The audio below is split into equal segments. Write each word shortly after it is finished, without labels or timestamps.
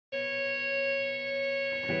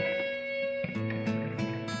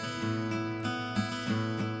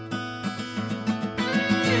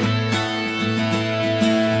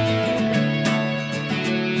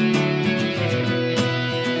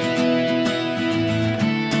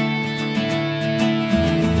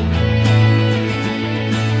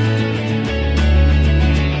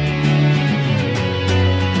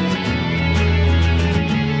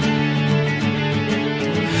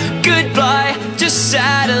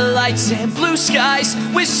lights and blue skies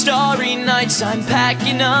with starry nights. I'm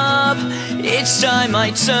packing up, each time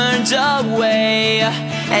I turned away.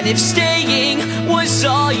 And if staying was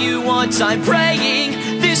all you want, I'm praying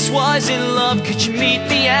this wasn't love. Could you meet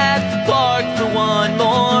me at the park for one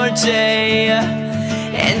more day?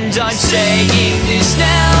 And I'm saying this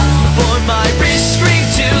now before my wrist scream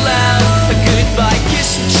too loud. A goodbye